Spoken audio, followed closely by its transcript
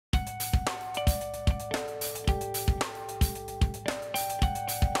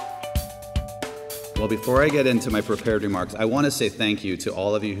Well, before I get into my prepared remarks, I want to say thank you to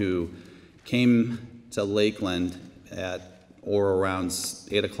all of you who came to Lakeland at or around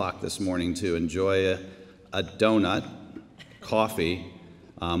 8 o'clock this morning to enjoy a donut, coffee,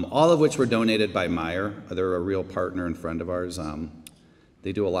 all of which were donated by Meyer. They're a real partner and friend of ours.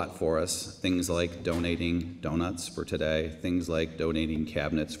 They do a lot for us, things like donating donuts for today, things like donating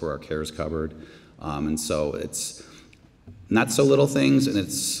cabinets for our CARES cupboard. And so it's not so little things, and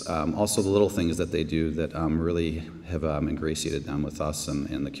it's also the little things that they do that really have ingratiated them with us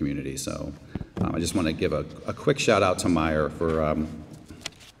and the community. So I just want to give a quick shout out to Meyer for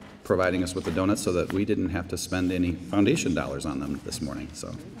providing us with the donuts so that we didn't have to spend any foundation dollars on them this morning. So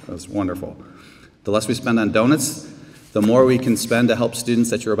that was wonderful. The less we spend on donuts, the more we can spend to help students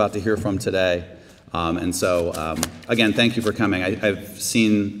that you're about to hear from today. Again, thank you for coming. I've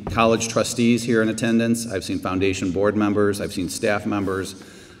seen college trustees here in attendance. I've seen foundation board members. I've seen staff members.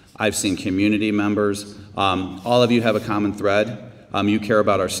 I've seen community members. All of you have a common thread. You care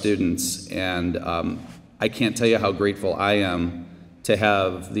about our students, and I can't tell you how grateful I am to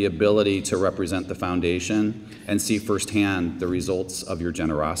have the ability to represent the foundation and see firsthand the results of your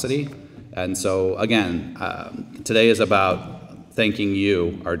generosity. And so, again, today is about thanking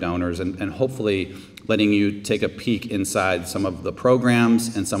you, our donors, and hopefully letting you take a peek inside some of the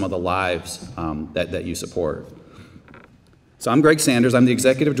programs and some of the lives that you support. So I'm Greg Sanders. I'm the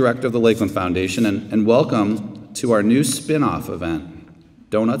Executive Director of the Lakeland Foundation, and welcome to our new spin-off event,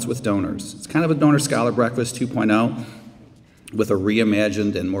 Donuts with Donors. It's kind of a Donor Scholar Breakfast 2.0 with a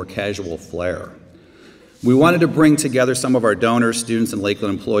reimagined and more casual flair. We wanted to bring together some of our donors, students, and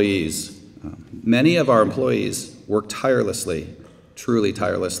Lakeland employees. Many of our employees work tirelessly, truly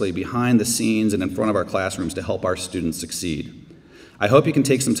tirelessly, behind the scenes and in front of our classrooms to help our students succeed. I hope you can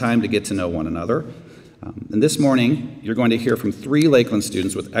take some time to get to know one another. And this morning, you're going to hear from 3 Lakeland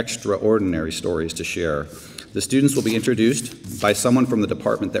students with extraordinary stories to share. The students will be introduced by someone from the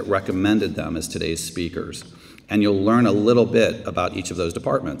department that recommended them as today's speakers. And you'll learn a little bit about each of those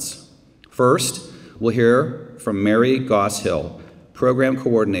departments. First, we'll hear from Mary Goss-Hill, Program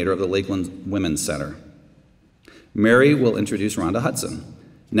Coordinator of the Lakeland Women's Center. Mary will introduce Rhonda Hudson.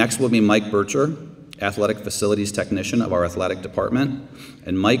 Next will be Mike Bircher, Athletic Facilities Technician of our Athletic Department,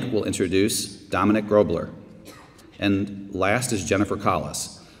 and Mike will introduce Dominic Grobler. And last is Jennifer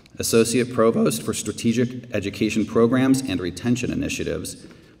Collis, Associate Provost for Strategic Education Programs and Retention Initiatives,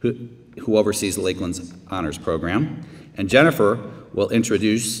 who oversees Lakeland's Honors Program. And Jennifer will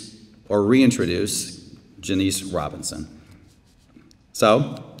introduce or reintroduce Janice Robinson.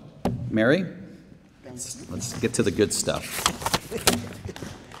 So, Mary, let's get to the good stuff.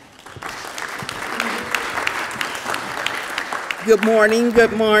 Good morning,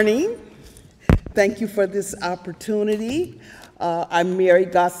 good morning. Thank you for this opportunity. I'm Mary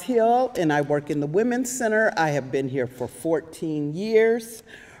Goss-Hill, and I work in the Women's Center. I have been here for 14 years.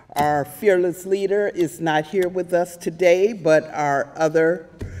 Our fearless leader is not here with us today, but our other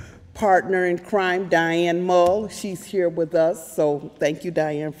partner in crime, Diane Mull, she's here with us, so thank you,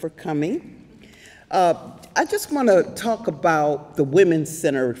 Diane, for coming. I just want to talk about the Women's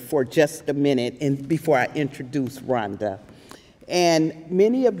Center for just a minute and before I introduce Rhonda. And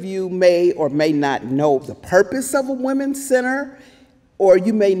many of you may or may not know the purpose of a Women's Center, or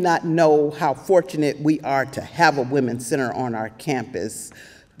you may not know how fortunate we are to have a Women's Center on our campus.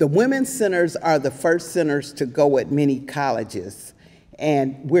 The Women's Centers are the first centers to go at many colleges,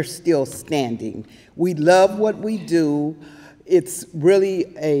 and we're still standing. We love what we do. It's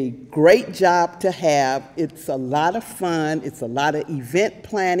really a great job to have. It's a lot of fun. It's a lot of event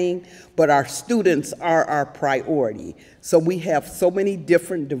planning, but our students are our priority. So we have so many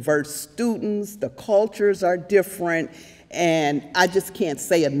different diverse students. The cultures are different, and I just can't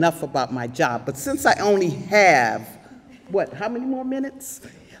say enough about my job. But since I only have, how many more minutes?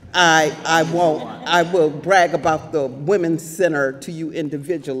 I will brag about the Women's Center to you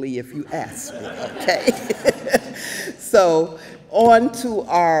individually if you ask me, okay? So on to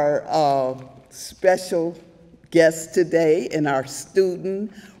our special guest today and our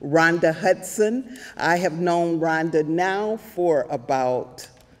student, Rhonda Hudson. I have known Rhonda now for about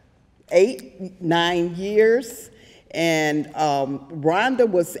 8-9 years. And Rhonda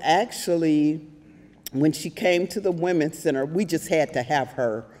was actually, when she came to the Women's Center, we just had to have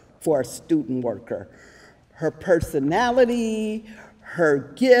her for a student worker. Her personality, her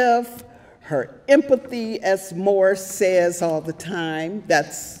gift, her empathy, as Morris says all the time.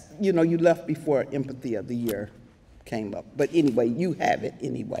 That's, you know, you left before Empathy of the Year came up. But anyway, you have it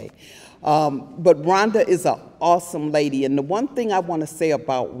anyway. But Rhonda is an awesome lady. And the one thing I want to say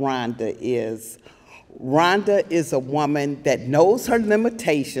about Rhonda is Rhonda is a woman that knows her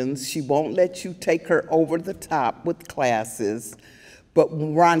limitations. She won't let you take her over the top with classes, but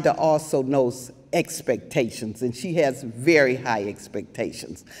Rhonda also knows expectations, and she has very high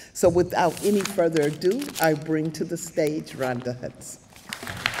expectations. So without any further ado, I bring to the stage Rhonda Hudson.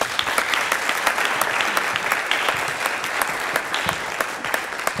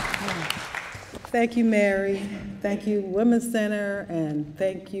 Thank you, Mary. Thank you, Women's Center, and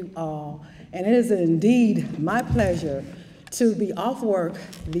thank you all. And it is indeed my pleasure to be off work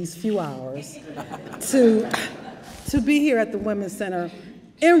these few hours to be here at the Women's Center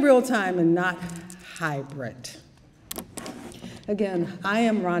in real time and not hybrid. Again, I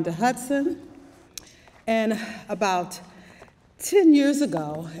am Rhonda Hudson, and about 10 years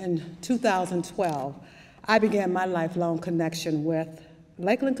ago, in 2012, I began my lifelong connection with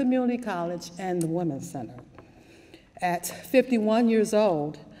Lakeland Community College and the Women's Center. At 51 years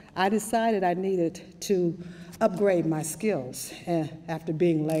old, I decided I needed to upgrade my skills after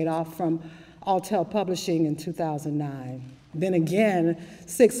being laid off from Altel Publishing in 2009. Then again,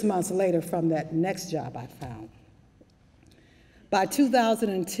 6 months later from that next job I found. By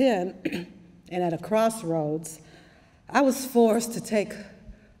 2010, and at a crossroads, I was forced to take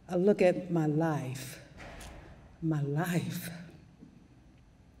a look at my life. My life.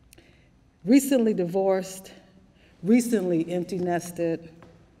 Recently divorced, recently empty nested.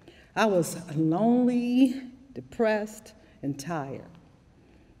 I was lonely, depressed, and tired.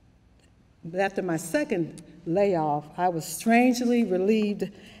 But after my second layoff, I was strangely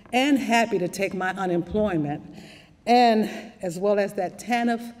relieved and happy to take my unemployment, and as well as that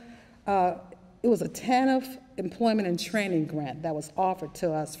it was a TANF employment and training grant that was offered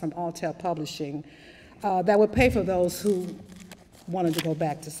to us from Altel Publishing that would pay for those who wanted to go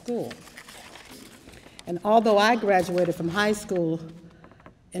back to school. And although I graduated from high school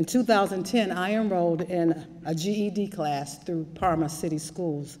in 2010, I enrolled in a GED class through Parma City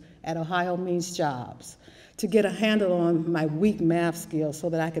Schools at Ohio Means Jobs to get a handle on my weak math skills so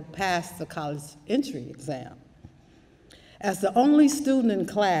that I could pass the college entry exam. As the only student in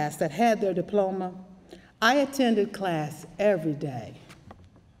class that had their diploma, I attended class every day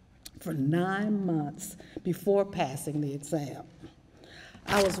for 9 months before passing the exam.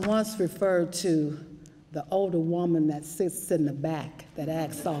 I was once referred to the older woman that sits in the back that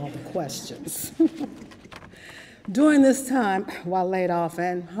asks all the questions. During this time, while laid off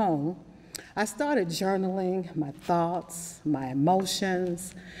and home, I started journaling my thoughts, my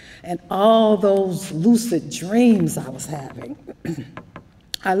emotions, and all those lucid dreams I was having.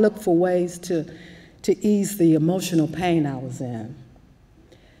 I looked for ways to ease the emotional pain I was in.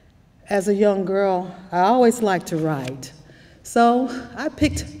 As a young girl, I always liked to write. So I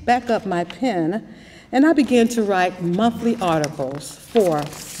picked back up my pen and I began to write monthly articles for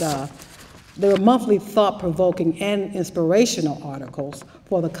they were monthly thought-provoking and inspirational articles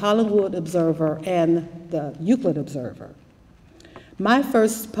for the Collinwood Observer and the Euclid Observer. My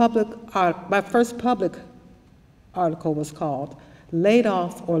first public article was called Laid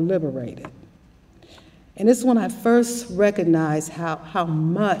Off or Liberated. And it's when I first recognized how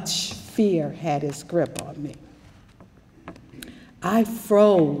much fear had its grip on me. I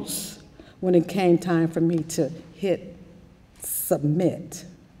froze when it came time for me to hit submit.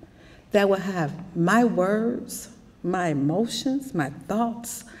 That would have my words, my emotions, my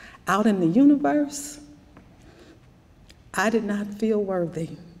thoughts out in the universe. I did not feel worthy.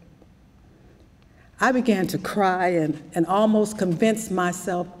 I began to cry and almost convince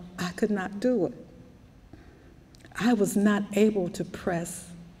myself I could not do it. I was not able to press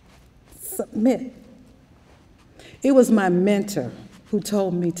submit. It was my mentor who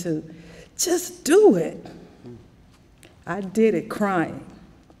told me to just do it. I did it crying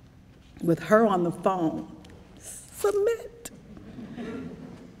with her on the phone. Submit.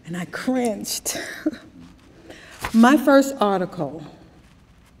 And I cringed. My first article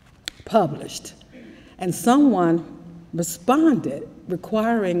published, and someone responded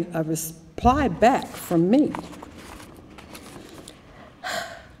requiring a reply back from me.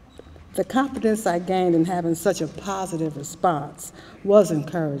 The confidence I gained in having such a positive response was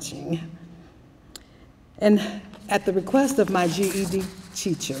encouraging. And at the request of my GED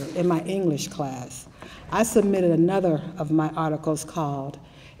teacher in my English class, I submitted another of my articles called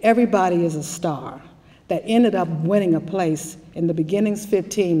Everybody is a Star, that ended up winning a place in the Beginnings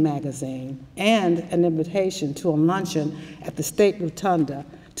 15 magazine and an invitation to a luncheon at the State Rotunda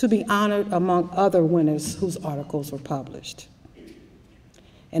to be honored among other winners whose articles were published.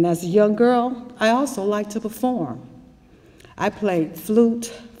 And as a young girl, I also liked to perform. I played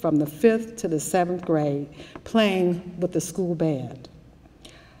flute from the 5th to the 7th grade, playing with the school band.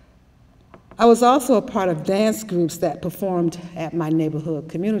 I was also a part of dance groups that performed at my neighborhood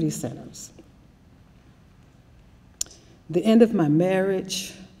community centers. The end of my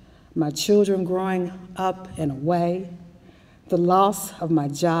marriage, my children growing up and away, the loss of my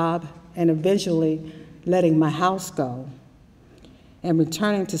job, and eventually letting my house go, and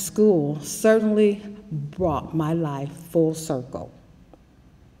returning to school certainly brought my life full circle.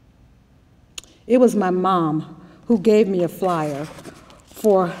 It was my mom who gave me a flyer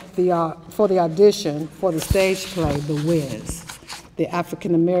for the audition for the stage play, The Wiz, the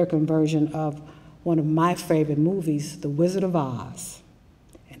African-American version of one of my favorite movies, The Wizard of Oz.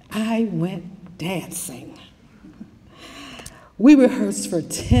 And I went dancing. We rehearsed for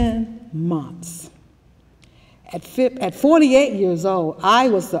 10 months. At 48 years old, I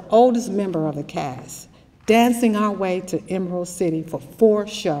was the oldest member of the cast, dancing our way to Emerald City for 4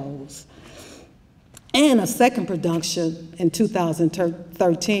 shows, and a second production in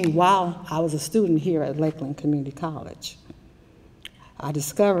 2013 while I was a student here at Lakeland Community College. I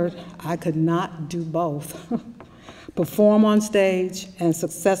discovered I could not do both, perform on stage and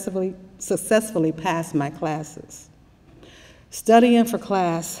successfully pass my classes. Studying for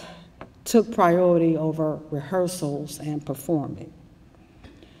class took priority over rehearsals and performing.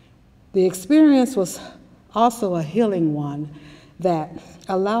 The experience was also a healing one that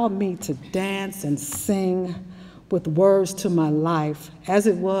allowed me to dance and sing with words to my life as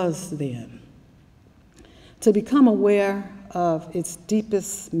it was then. To become aware of its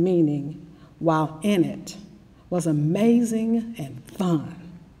deepest meaning while in it was amazing and fun.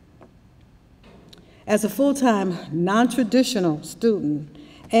 As a full-time, non-traditional student,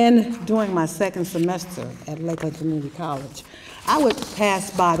 and during my second semester at Lakeland Community College, I would pass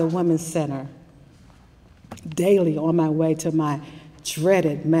by the Women's Center daily on my way to my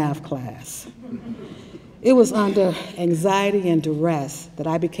dreaded math class. It was under anxiety and duress that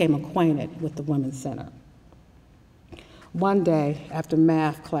I became acquainted with the Women's Center. One day, after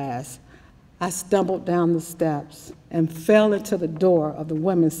math class, I stumbled down the steps and fell into the door of the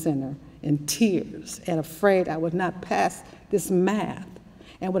Women's Center in tears and afraid I would not pass this math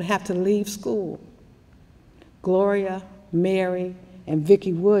and would have to leave school. Gloria, Mary, and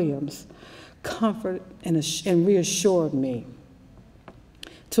Vicki Williams comforted and reassured me.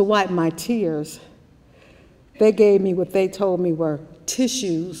 To wipe my tears, they gave me what they told me were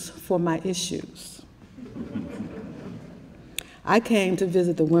tissues for my issues. I came to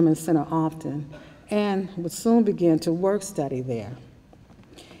visit the Women's Center often and would soon begin to work study there.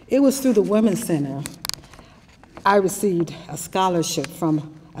 It was through the Women's Center I received a scholarship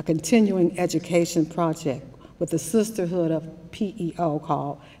from a continuing education project with the Sisterhood of PEO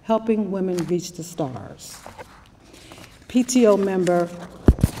called Helping Women Reach the Stars. PTO member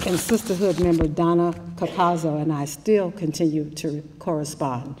and Sisterhood member Donna Cacazo and I still continue to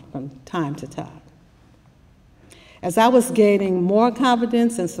correspond from time to time. As I was gaining more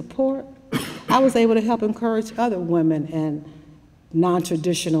confidence and support, I was able to help encourage other women and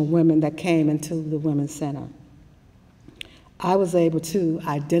non-traditional women that came into the Women's Center. I was able to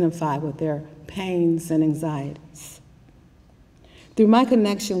identify with their pains and anxieties. Through my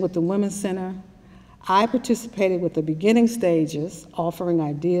connection with the Women's Center, I participated with the beginning stages, offering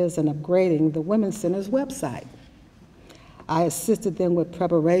ideas and upgrading the Women's Center's website. I assisted them with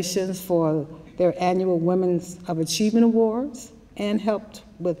preparations for their annual Women's of Achievement Awards and helped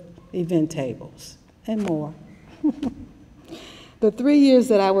with event tables and more. The 3 years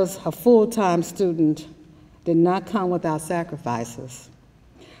that I was a full-time student did not come without sacrifices.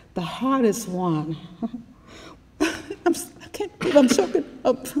 The hardest one, I can't believe I'm choking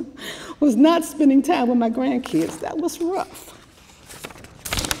up, was not spending time with my grandkids. That was rough.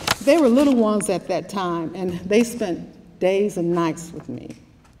 They were little ones at that time, and they spent days and nights with me.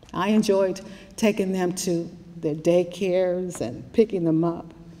 I enjoyed taking them to their daycares and picking them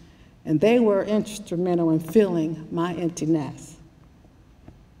up, and they were instrumental in filling my empty nest.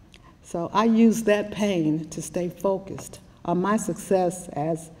 So I used that pain to stay focused on my success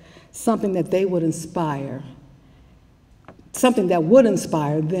as something that they would inspire, something that would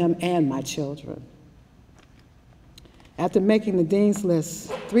inspire them and my children. After making the Dean's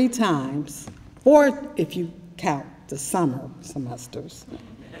List 3 times, 4 if you count the summer semesters,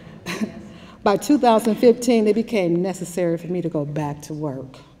 by 2015, it became necessary for me to go back to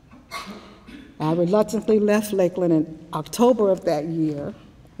work. I reluctantly left Lakeland in October of that year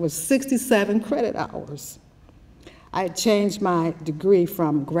with 67 credit hours. I had changed my degree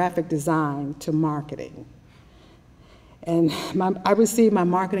from graphic design to marketing. And I received my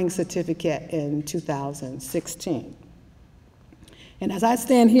marketing certificate in 2016. And as I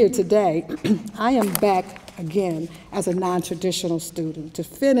stand here today, I am back again as a non-traditional student to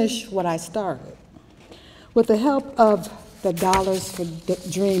finish what I started. With the help of the Dollars for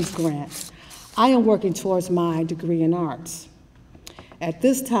Dreams grant, I am working towards my degree in arts. At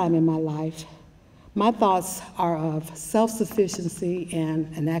this time in my life, my thoughts are of self-sufficiency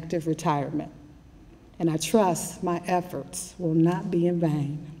and an active retirement, and I trust my efforts will not be in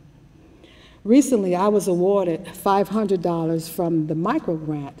vain. Recently, I was awarded $500 from the micro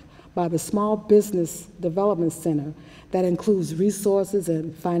grant by the Small Business Development Center that includes resources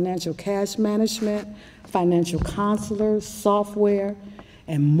in financial cash management, financial counselors, software,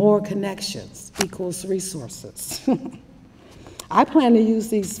 and more connections equals resources. I plan to use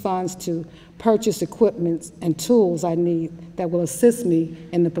these funds to purchase equipment and tools I need that will assist me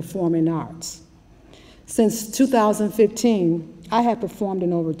in the performing arts. Since 2015, I have performed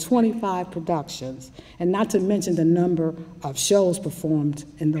in over 25 productions, and not to mention the number of shows performed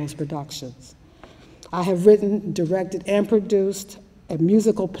in those productions. I have written, directed, and produced a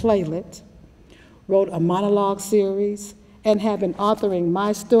musical playlet, wrote a monologue series, and have been authoring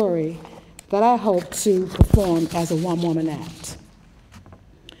my story that I hope to perform as a one-woman act.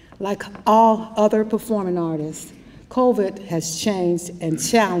 Like all other performing artists, COVID has changed and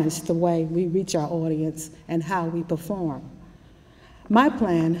challenged the way we reach our audience and how we perform. My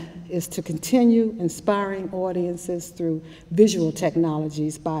plan is to continue inspiring audiences through visual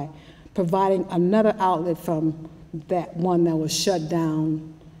technologies by providing another outlet from that one that was shut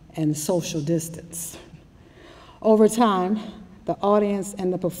down and social distance. Over time, the audience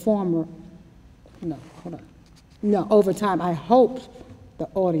and the performer, over time, I hope the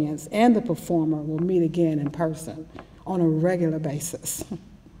audience and the performer will meet again in person on a regular basis.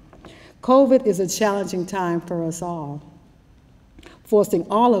 COVID is a challenging time for us all, forcing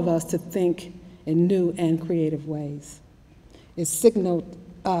all of us to think in new and creative ways. It signaled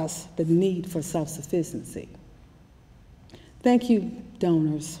us the need for self-sufficiency. Thank you,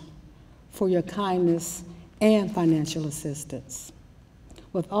 donors, for your kindness and financial assistance.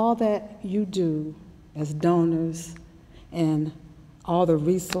 With all that you do as donors and all the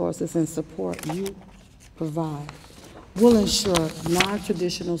resources and support you provide, will ensure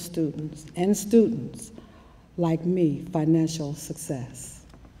non-traditional students and students like me financial success.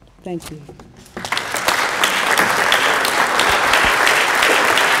 Thank you.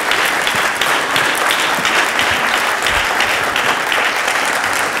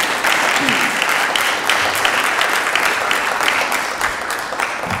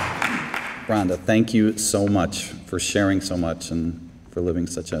 Rhonda, thank you so much for sharing so much and for living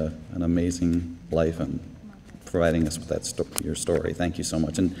such an amazing life and providing us with your story. Thank you so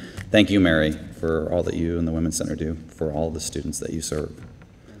much. And thank you, Mary, for all that you and the Women's Center do for all the students that you serve.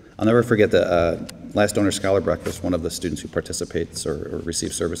 I'll never forget the last Donor Scholar Breakfast, one of the students who participates or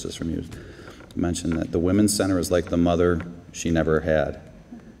receives services from you mentioned that the Women's Center is like the mother she never had,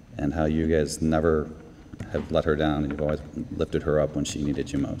 and how you guys never have let her down, and you've always lifted her up when she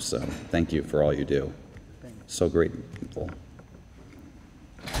needed you most. So thank you for all you do. So grateful.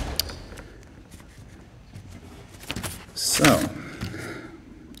 So,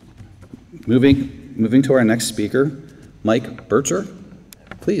 moving to our next speaker, Mike Bircher.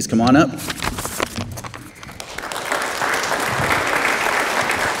 Please come on up.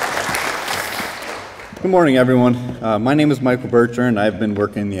 Good morning, everyone. My name is Michael Bircher, and I've been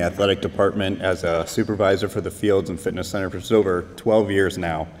working in the athletic department as a supervisor for the Fields and Fitness Center for just over 12 years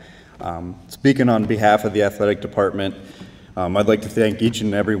now. Speaking on behalf of the athletic department, I'd like to thank each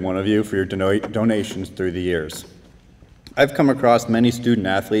and every one of you for your donations through the years. I've come across many student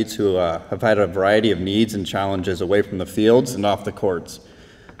athletes who have had a variety of needs and challenges away from the fields and off the courts.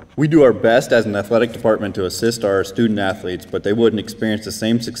 We do our best as an athletic department to assist our student athletes, but they wouldn't experience the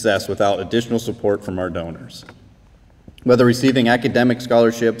same success without additional support from our donors. Whether receiving academic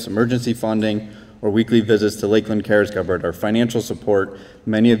scholarships, emergency funding, or weekly visits to Lakeland Cares Cupboard, our financial support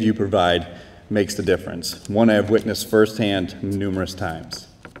many of you provide makes the difference, one I have witnessed firsthand numerous times.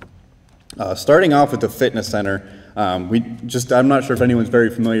 Starting off with the fitness center, I'm not sure if anyone's very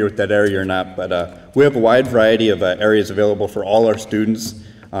familiar with that area or not, but we have a wide variety of areas available for all our students.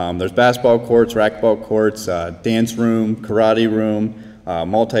 There's basketball courts, racquetball courts, dance room, karate room,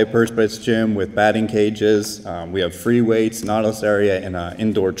 multi-purpose gym with batting cages. We have free weights, nautilus area, and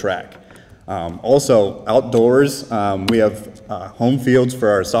indoor track. Also, outdoors, we have home fields for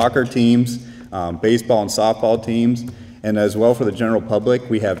our soccer teams, baseball and softball teams, and as well for the general public,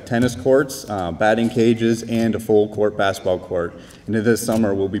 we have tennis courts, batting cages, and a full court basketball court. And this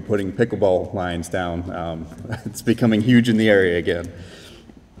summer, we'll be putting pickleball lines down. It's becoming huge in the area again.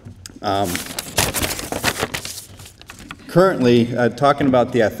 Currently, talking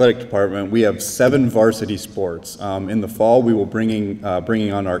about the athletic department, we have 7 varsity sports. In the fall, we will bringing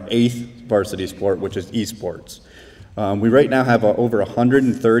on our 8th varsity sport, which is esports. We right now have over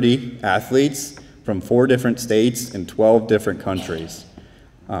 130 athletes from 4 different states and 12 different countries.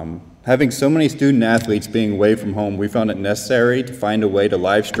 Having so many student athletes being away from home, we found it necessary to find a way to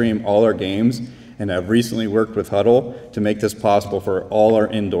live stream all our games, and have recently worked with Huddle to make this possible for all our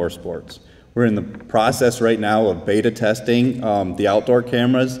indoor sports. We're in the process right now of beta testing the outdoor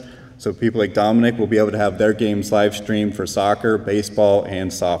cameras, so people like Dominic will be able to have their games live streamed for soccer, baseball,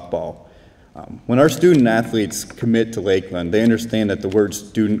 and softball. When our student athletes commit to Lakeland, they understand that the word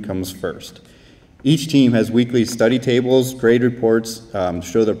student comes first. Each team has weekly study tables, grade reports to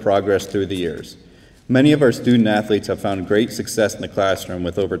show their progress through the years. Many of our student athletes have found great success in the classroom,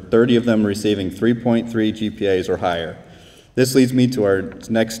 with over 30 of them receiving 3.3 GPAs or higher. This leads me to our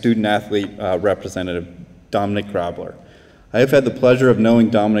next student athlete representative, Dominic Grobler. I have had the pleasure of knowing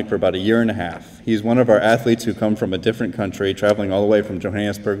Dominic for about 1.5 years. He's one of our athletes who come from a different country, traveling all the way from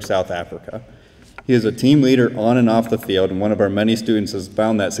Johannesburg, South Africa. He is a team leader on and off the field, and one of our many students has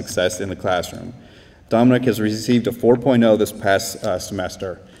found that success in the classroom. Dominic has received a 4.0 this past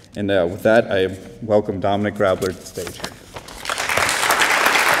semester. And with that, I welcome Dominic Grobler to the stage.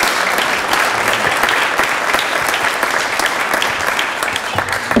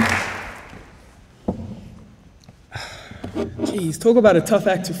 Geez, talk about a tough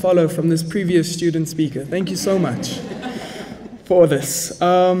act to follow from this previous student speaker. Thank you so much for this.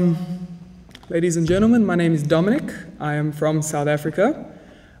 Ladies and gentlemen, my name is Dominic. I am from South Africa.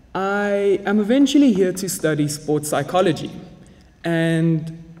 I am eventually here to study sports psychology.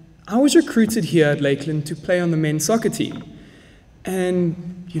 And I was recruited here at Lakeland to play on the men's soccer team.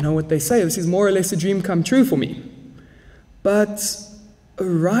 And you know what they say, this is more or less a dream come true for me. But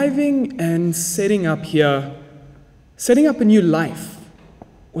arriving and setting up here, setting up a new life,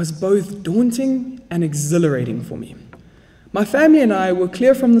 was both daunting and exhilarating for me. My family and I were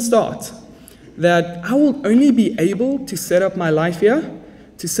clear from the start that I will only be able to set up my life here,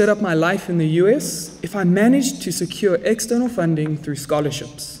 to set up my life in the US, if I manage to secure external funding through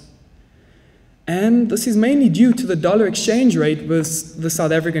scholarships. And this is mainly due to the dollar exchange rate versus the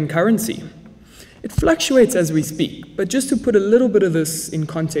South African currency. It fluctuates as we speak, but just to put a little bit of this in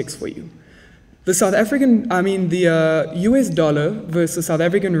context for you. The US dollar versus the South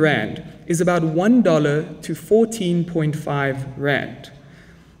African rand is about $1 to 14.5 rand.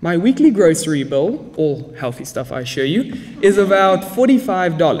 My weekly grocery bill, all healthy stuff I assure you, is about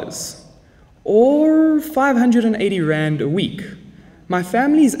 $45 or 580 rand a week. My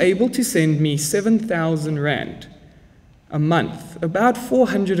family is able to send me 7,000 rand a month, about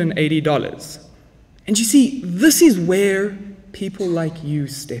 $480. And you see, this is where people like you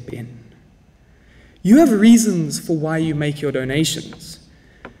step in. You have reasons for why you make your donations.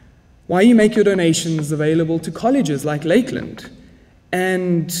 Why you make your donations available to colleges like Lakeland.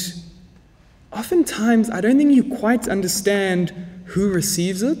 And oftentimes, I don't think you quite understand who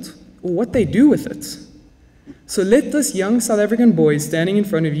receives it or what they do with it. So let this young South African boy standing in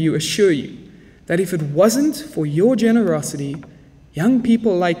front of you assure you that if it wasn't for your generosity, young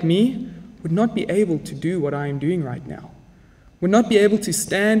people like me would not be able to do what I am doing right now, would not be able to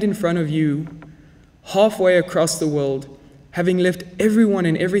stand in front of you halfway across the world, having left everyone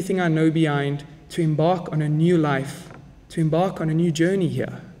and everything I know behind to embark on a new life, to embark on a new journey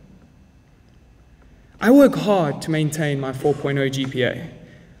here. I work hard to maintain my 4.0 GPA.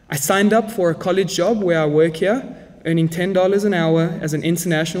 I signed up for a college job where I work here, earning $10 an hour as an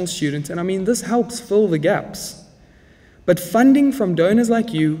international student, and I mean, this helps fill the gaps. But funding from donors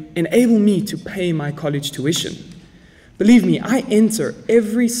like you enable me to pay my college tuition. Believe me, I enter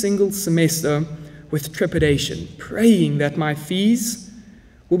every single semester with trepidation, praying that my fees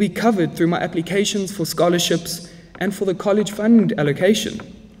will be covered through my applications for scholarships and for the college fund allocation.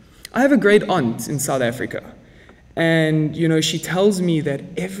 I have a great aunt in South Africa, and she tells me that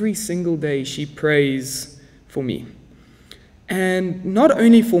every single day she prays for me. And not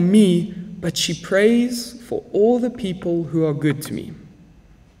only for me, but she prays for all the people who are good to me.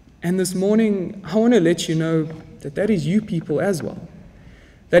 And this morning, I want to let you know that that is you people as well.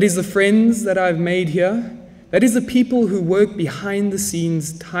 That is the friends that I've made here. That is the people who work behind the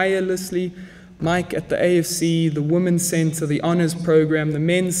scenes tirelessly. Mike at the AFC, the Women's Center, the Honors Program, the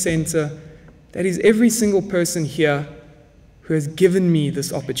Men's Center. That is every single person here who has given me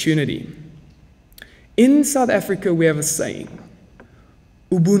this opportunity. In South Africa, we have a saying,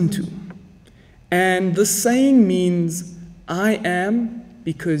 Ubuntu. And the saying means, I am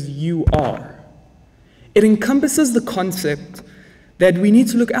because you are. It encompasses the concept that we need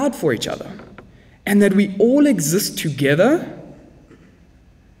to look out for each other. and that we all exist together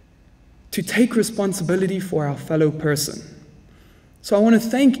to take responsibility for our fellow person. So I want to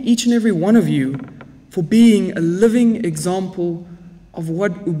thank each and every one of you for being a living example of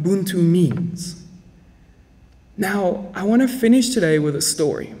what Ubuntu means. Now, I want to finish today with a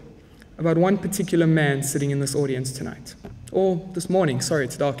story about one particular man sitting in this audience tonight. Or this morning, sorry,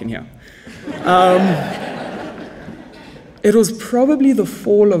 it's dark in here. It was probably the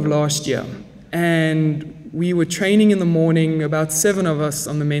fall of last year, and we were training in the morning, about 7 of us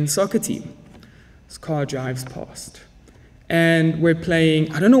on the men's soccer team. This car drives past, and we're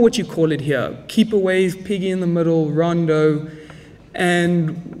playing, I don't know what you call it here, keep away, piggy in the middle, rondo,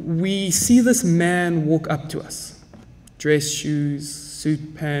 and we see this man walk up to us. Dress shoes,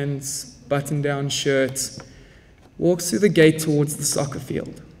 suit pants, button-down shirt, walks through the gate towards the soccer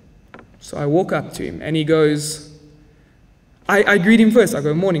field. So I walk up to him, and he goes, I greet him first. I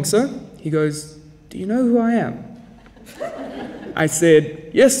go, "Morning, sir." He goes, "Do you know who I am?" I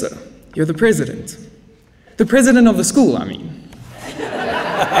said, "Yes, sir. You're the president." The president of the school, I mean.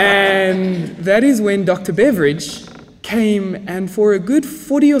 And that is when Dr. Beveridge came and for a good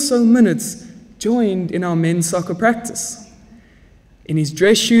 40 or so minutes joined in our men's soccer practice. In his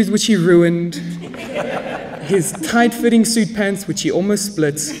dress shoes, which he ruined, his tight-fitting suit pants, which he almost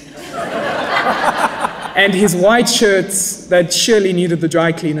split, and his white shirts that surely needed the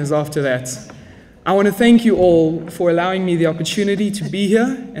dry cleaners after that. I want to thank you all for allowing me the opportunity to be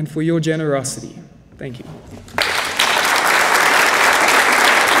here and for your generosity. Thank you.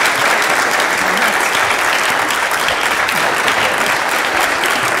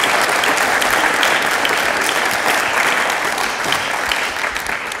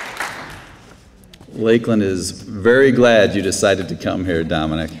 Lakeland is very glad you decided to come here,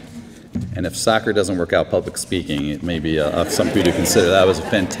 Dominic. And if soccer doesn't work out public speaking, it may be something for you to consider. That was a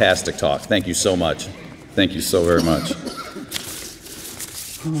fantastic talk. Thank you so much. Thank you so very much.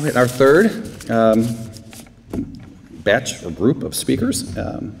 All right, our third batch or group of speakers,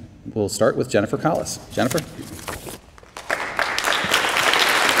 we'll start with Jennifer Collis. Jennifer?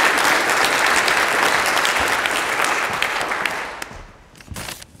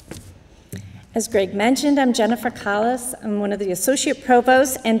 As Greg mentioned, I'm Jennifer Collis. I'm one of the Associate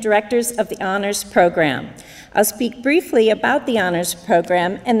Provosts and Directors of the Honors Program. I'll speak briefly about the Honors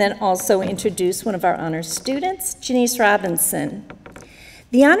Program and then also introduce one of our Honors students, Janice Robinson.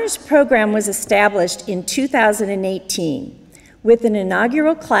 The Honors Program was established in 2018. With an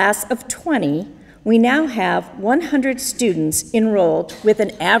inaugural class of 20, we now have 100 students enrolled with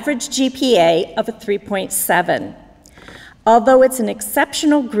an average GPA of a 3.7. Although it's an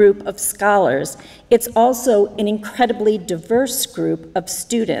exceptional group of scholars, it's also an incredibly diverse group of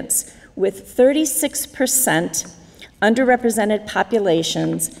students with 36% underrepresented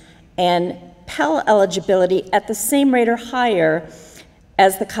populations and Pell eligibility at the same rate or higher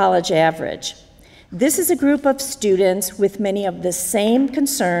as the college average. This is a group of students with many of the same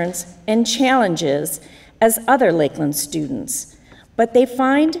concerns and challenges as other Lakeland students, but they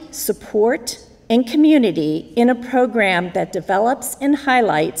find support and community in a program that develops and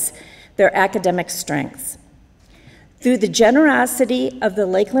highlights their academic strengths. Through the generosity of the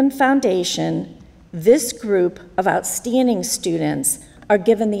Lakeland Foundation, this group of outstanding students are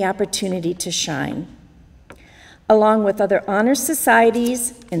given the opportunity to shine. Along with other honor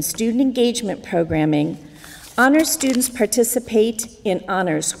societies and student engagement programming, honor students participate in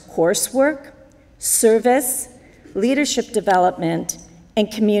honors coursework, service, leadership development,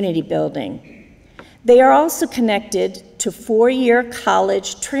 and community building. They are also connected to 4-year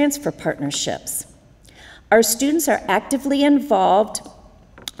college transfer partnerships. Our students are actively involved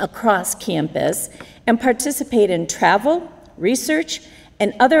across campus and participate in travel, research,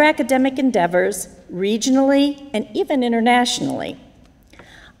 and other academic endeavors regionally and even internationally.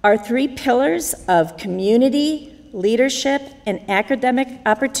 Our 3 pillars of community, leadership, and academic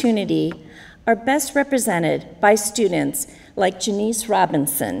opportunity are best represented by students like Janice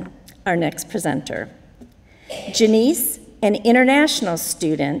Robinson, our next presenter. Janice, an international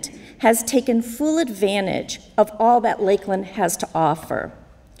student, has taken full advantage of all that Lakeland has to offer.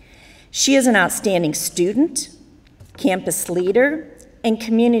 She is an outstanding student, campus leader, and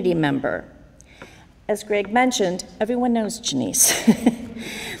community member. As Greg mentioned, everyone knows Janice.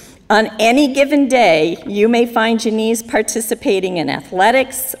 On any given day, you may find Janice participating in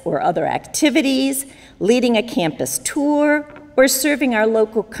athletics or other activities, leading a campus tour, or serving our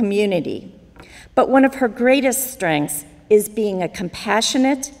local community. But one of her greatest strengths is being a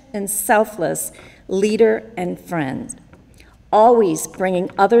compassionate and selfless leader and friend, always bringing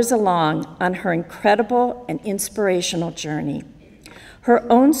others along on her incredible and inspirational journey. Her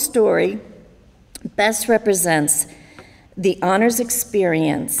own story best represents the honors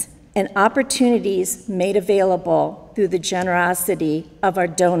experience and opportunities made available through the generosity of our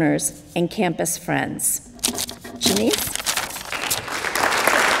donors and campus friends. Janice?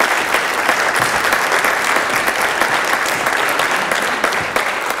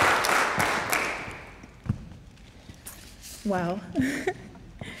 Wow.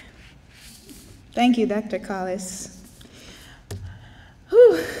 Thank you, Dr. Collis.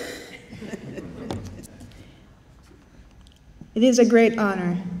 Whew. It is a great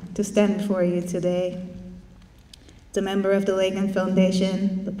honor to stand before you today. As a member of the Lakeland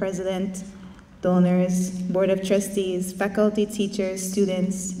Foundation, the president, donors, board of trustees, faculty, teachers,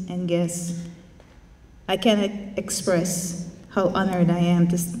 students, and guests, I cannot express how honored I am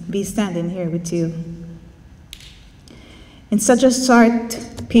to be standing here with you. In such a short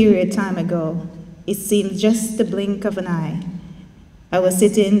period time ago, it seemed just the blink of an eye. I was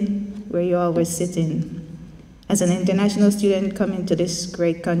sitting where you all were sitting. As an international student coming to this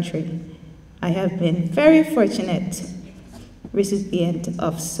great country, I have been very fortunate recipient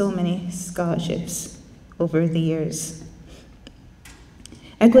of so many scholarships over the years.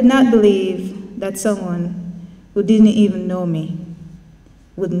 I could not believe that someone who didn't even know me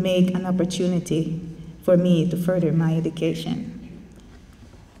would make an opportunity for me to further my education.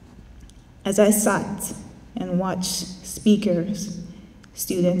 As I sat and watched speakers,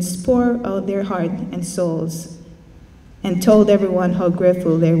 students pour out their heart and souls and told everyone how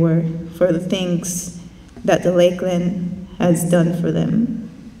grateful they were for the things that the Lakeland has done for them.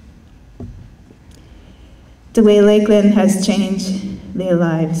 The way Lakeland has changed their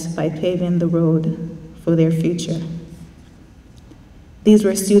lives by paving the road for their future. These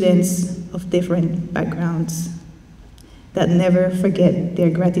were students of different backgrounds that never forget their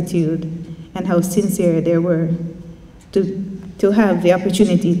gratitude and how sincere they were to have the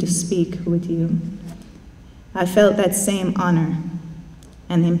opportunity to speak with you. I felt that same honor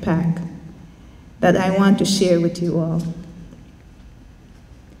and impact that I want to share with you all.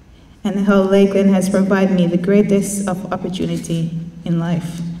 And how Lakeland has provided me the greatest of opportunity in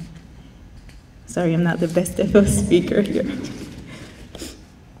life. Sorry, I'm not the best ever speaker here.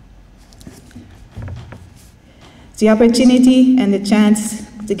 The opportunity and the chance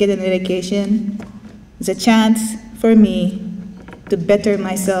to get an education is a chance for me to better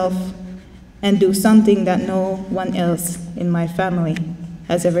myself and do something that no one else in my family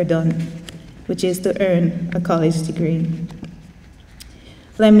has ever done, which is to earn a college degree.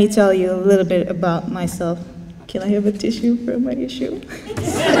 Let me tell you a little bit about myself. Can I have a tissue for my issue?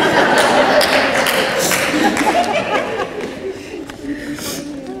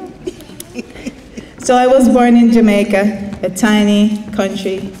 So I was born in Jamaica, a tiny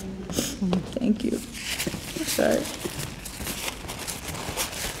country. Thank you. Sorry.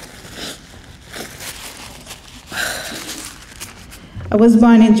 I was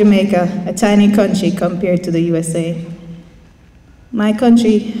born in Jamaica, a tiny country compared to the USA. My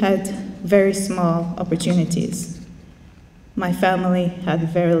country had very small opportunities. My family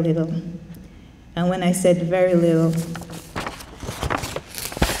had very little. And when I said very little,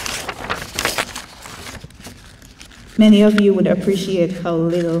 many of you would appreciate how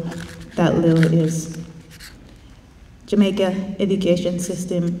little that little is. Jamaica education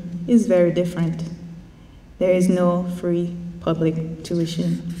system is very different. There is no free public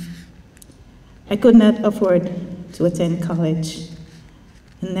tuition. I could not afford to attend college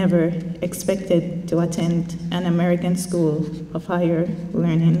and never expected to attend an American school of higher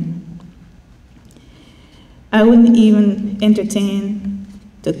learning. I wouldn't even entertain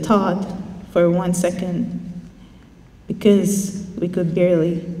the thought for 1 second because we could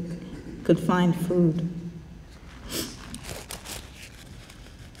barely find food.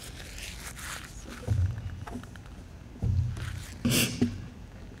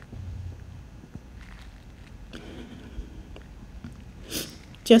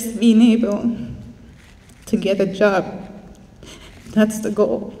 Just being able to get a job, that's the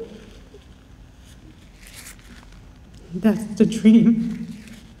goal. That's the dream.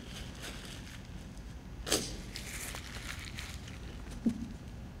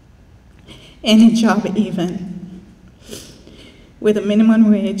 Any job even, with a minimum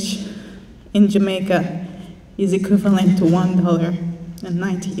wage in Jamaica is equivalent to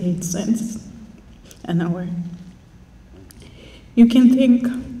 $1.98 an hour. You can think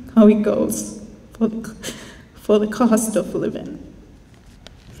how it goes for the cost of living.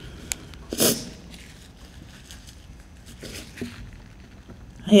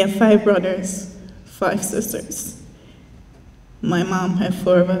 I have 5 brothers, 5 sisters. My mom had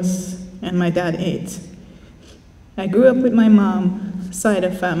 4 of us, and my dad 8. I grew up with my mom's side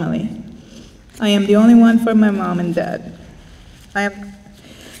of family, I am the only one for my mom and dad. I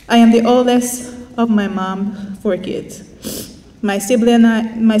am the oldest of my mom's 4 kids. My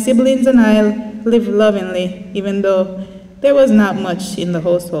siblings and I lived lovingly, even though there was not much in the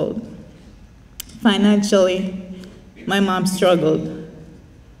household. Financially, my mom struggled,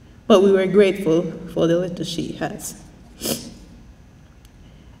 but we were grateful for the little she has.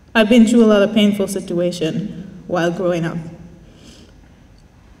 I've been through a lot of painful situations while growing up.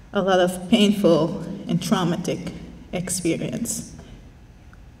 A lot of painful and traumatic experience,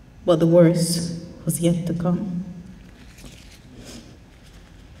 but the worst was yet to come.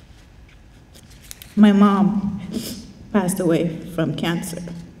 My mom passed away from cancer,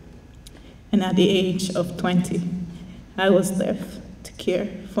 and at the age of 20, I was left to care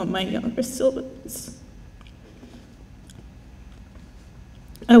for my younger siblings.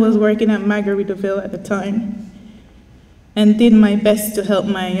 I was working at Margaritaville at the time and did my best to help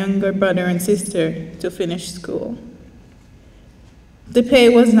my younger brother and sister to finish school. The pay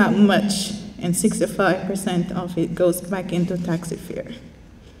was not much, and 65% of it goes back into taxi fare.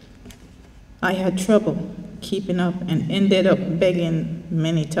 I had trouble keeping up and ended up begging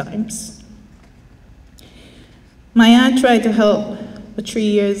many times. My aunt tried to help, but 3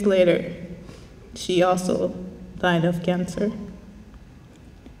 years later, she also died of cancer.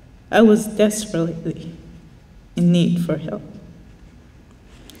 I was desperately in need for help.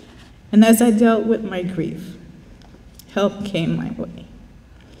 And as I dealt with my grief, help came my way.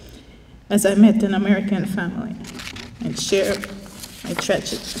 As I met an American family and shared my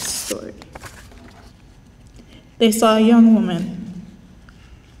tragic story. They saw a young woman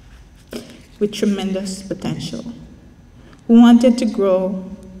with tremendous potential who wanted to grow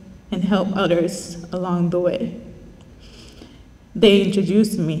and help others along the way. They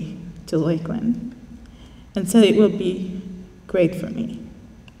introduced me to Lakeland and said it would be great for me.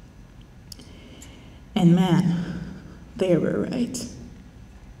 And man, they were right.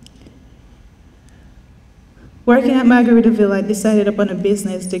 Working at Margaritaville, I decided upon a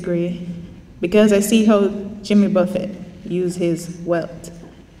business degree because I see how Jimmy Buffett used his wealth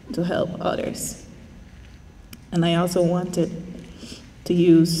to help others. And I also wanted to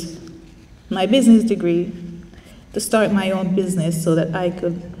use my business degree to start my own business so that I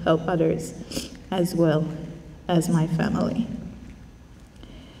could help others as well as my family.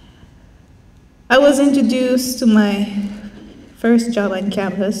 I was introduced to my first job on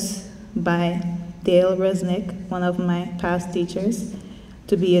campus by Dale Resnick, one of my past teachers,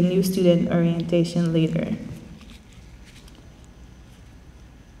 to be a new student orientation leader.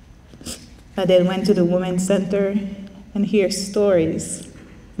 I then went to the Women's Center and hear stories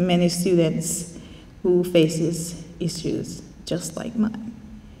from many students who faces issues just like mine.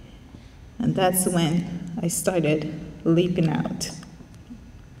 And that's when I started leaping out.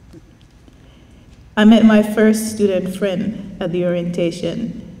 I met my first student friend at the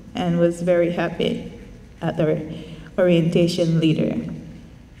orientation and was very happy at the orientation leader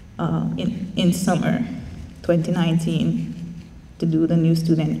in summer 2019 to do the new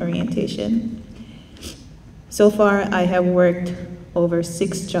student orientation. So far, I have worked over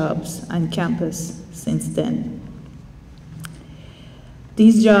 6 jobs on campus since then.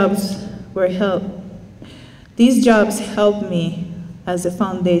 These jobs helped me as the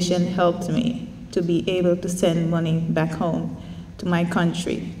foundation helped me to be able to send money back home to my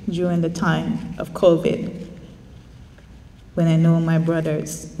country during the time of COVID, when I know my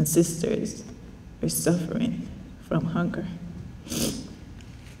brothers and sisters were suffering from hunger.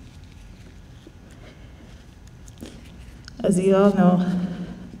 As you all know,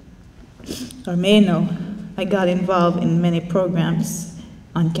 or may know, I got involved in many programs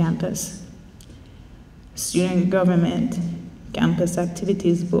on campus. Student Government, Campus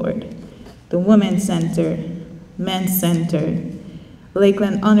Activities Board, the Women's Center, Men's Center,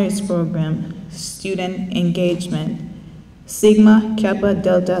 Lakeland Honors Program, Student Engagement, Sigma Kappa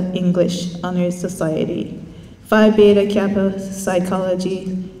Delta English Honors Society, Phi Beta Kappa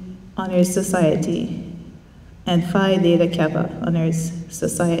Psychology Honors Society, and Phi Theta Kappa Honors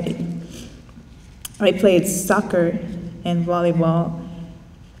Society. I played soccer and volleyball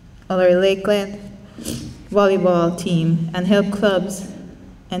on our Lakeland volleyball team and helped clubs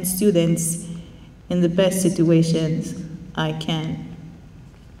and students in the best situations I can.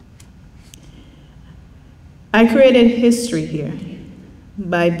 I created history here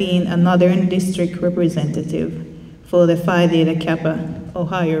by being a Northern District representative for the Phi Theta Kappa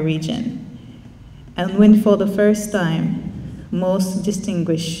Ohio region, and win for the first time most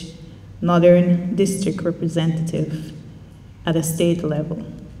distinguished Northern District representative at a state level.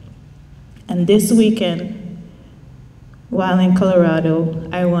 And this weekend, while in Colorado,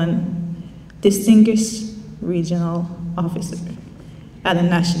 I won distinguished regional officer at a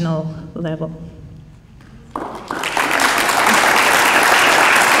national level.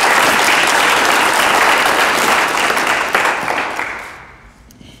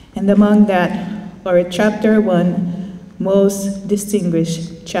 And among that are Chapter 1 Most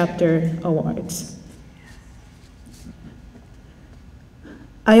Distinguished Chapter Awards.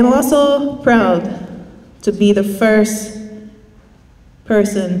 I am also proud to be the first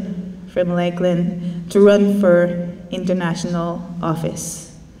person from Lakeland to run for international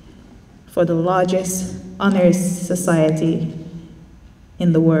office for the largest honors society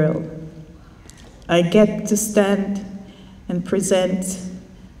in the world. I get to stand and present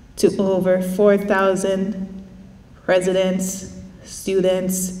to over 4,000 presidents,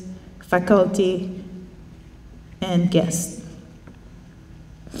 students, faculty, and guests.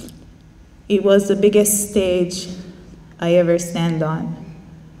 It was the biggest stage I ever stand on,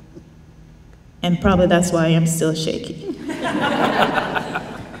 and probably that's why I'm still shaky.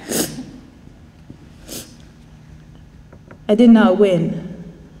 I did not win,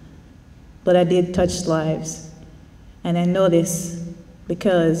 but I did touch lives, and I know this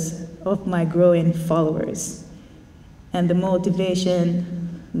because of my growing followers and the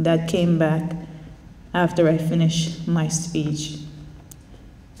motivation that came back after I finished my speech.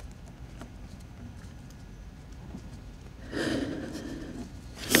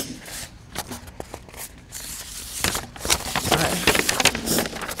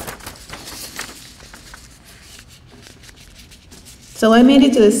 So I made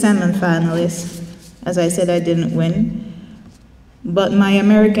it to the semi-finalists. As I said, I didn't win, but my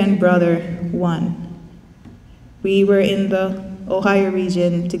American brother won. We were in the Ohio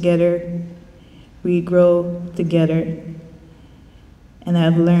region together. We grow together. And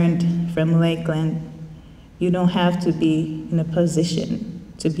I've learned from Lakeland, you don't have to be in a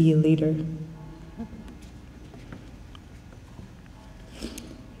position to be a leader.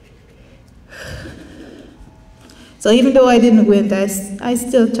 So even though I didn't win, I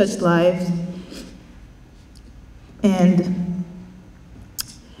still touched lives. And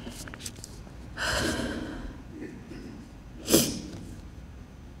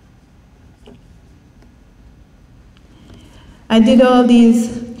I did all these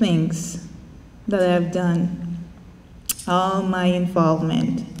things that I've done, all my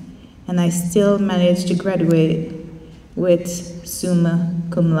involvement, and I still managed to graduate with summa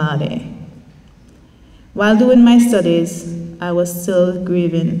cum laude. While doing my studies, I was still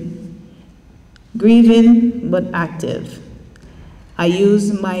grieving but active. I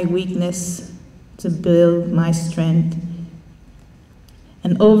used my weakness to build my strength.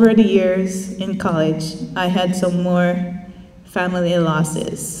 And over the years in college, I had some more family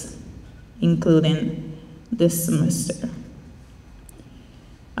losses, including this semester.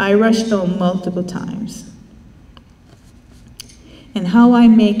 I rushed home multiple times. And how I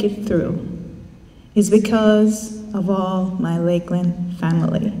make it through is because of all my Lakeland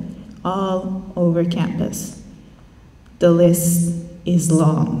family, all over campus. The list is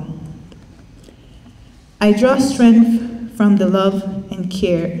long. I draw strength from the love and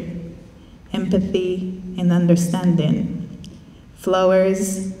care, empathy and understanding,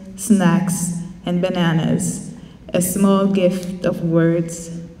 flowers, snacks, and bananas, a small gift of words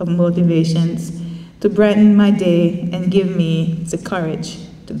of motivations to brighten my day and give me the courage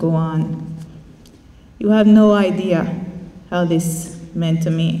to go on. You have no idea how this meant to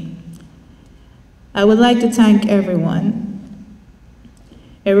me. I would like to thank everyone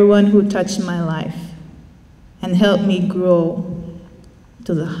who touched my life and helped me grow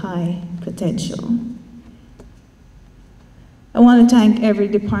to the high potential. I want to thank every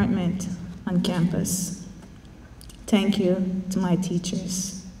department on campus. Thank you to my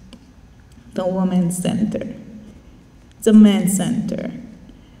teachers, the Women's Center, the Men's Center,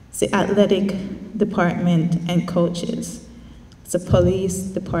 the athletic department and coaches, the police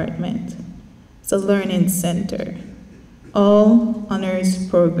department, the learning center, all honors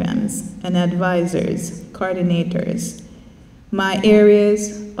programs and advisors, coordinators, my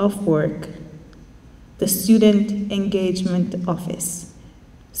areas of work, the student engagement office,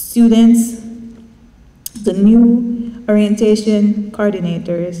 students, the new orientation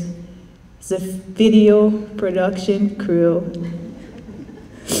coordinators, the video production crew,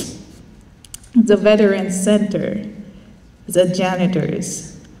 the Veterans Center, the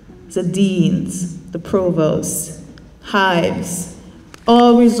janitors, the deans, the provosts, hives,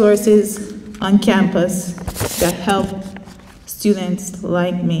 all resources on campus that help students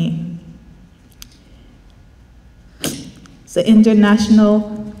like me. The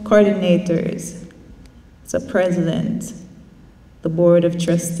international coordinators, the president, the board of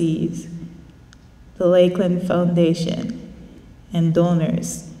trustees, the Lakeland Foundation, and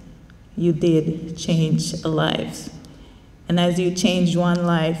donors, you did change lives. And as you changed one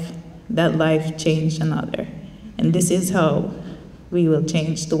life, that life changed another. And this is how we will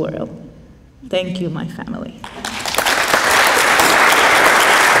change the world. Thank you, my family.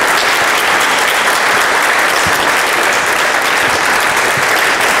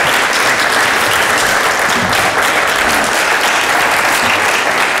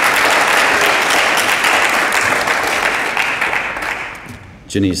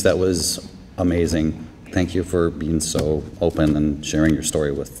 Janice, that was amazing. Thank you for being so open and sharing your story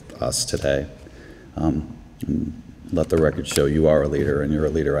with us today. Let the record show you are a leader, and you're a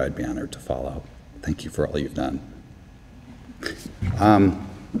leader I'd be honored to follow. Thank you for all you've done.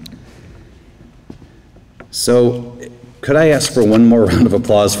 So, could I ask for one more round of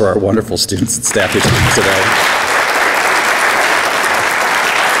applause for our wonderful students and staff who's here today?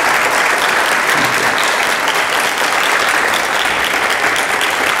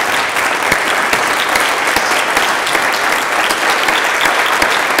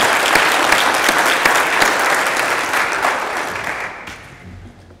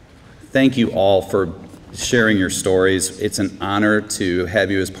 Thank you all for sharing your stories. It's an honor to have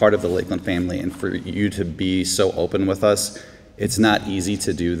you as part of the Lakeland family and for you to be so open with us. It's not easy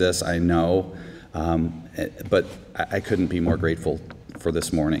to do this, I know, but I couldn't be more grateful for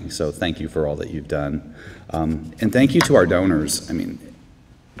this morning. So thank you for all that you've done. And thank you to our donors. I mean,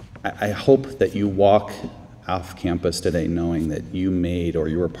 I hope that you walk off campus today knowing that you made or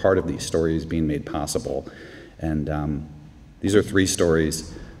you were part of these stories being made possible. And these are 3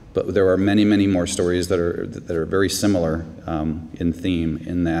 stories. But there are many, many more stories that are very similar in theme,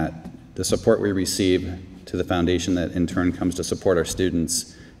 in that the support we receive to the foundation that in turn comes to support our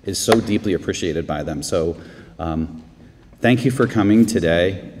students is so deeply appreciated by them. So thank you for coming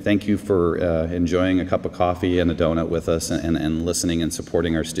today. Thank you for enjoying a cup of coffee and a donut with us and listening and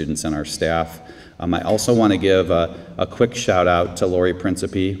supporting our students and our staff. I also want to give a quick shout out to Lori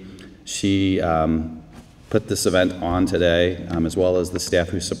Principe. She put this event on today, as well as the staff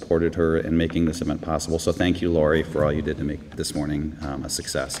who supported her in making this event possible. So thank you, Lori, for all you did to make this morning a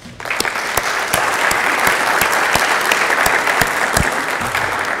success.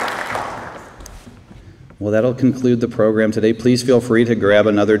 Well, that'll conclude the program today. Please feel free to grab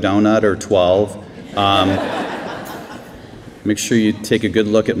another donut or 12. Make sure you take a good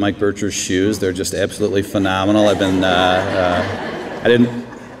look at Mike Bircher's shoes. They're just absolutely phenomenal. I've been,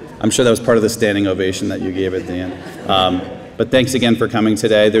 I'm sure that was part of the standing ovation that you gave at the end. But thanks again for coming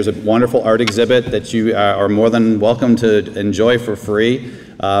today. There's a wonderful art exhibit that you are more than welcome to enjoy for free.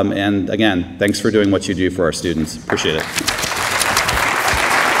 And again, thanks for doing what you do for our students. Appreciate it.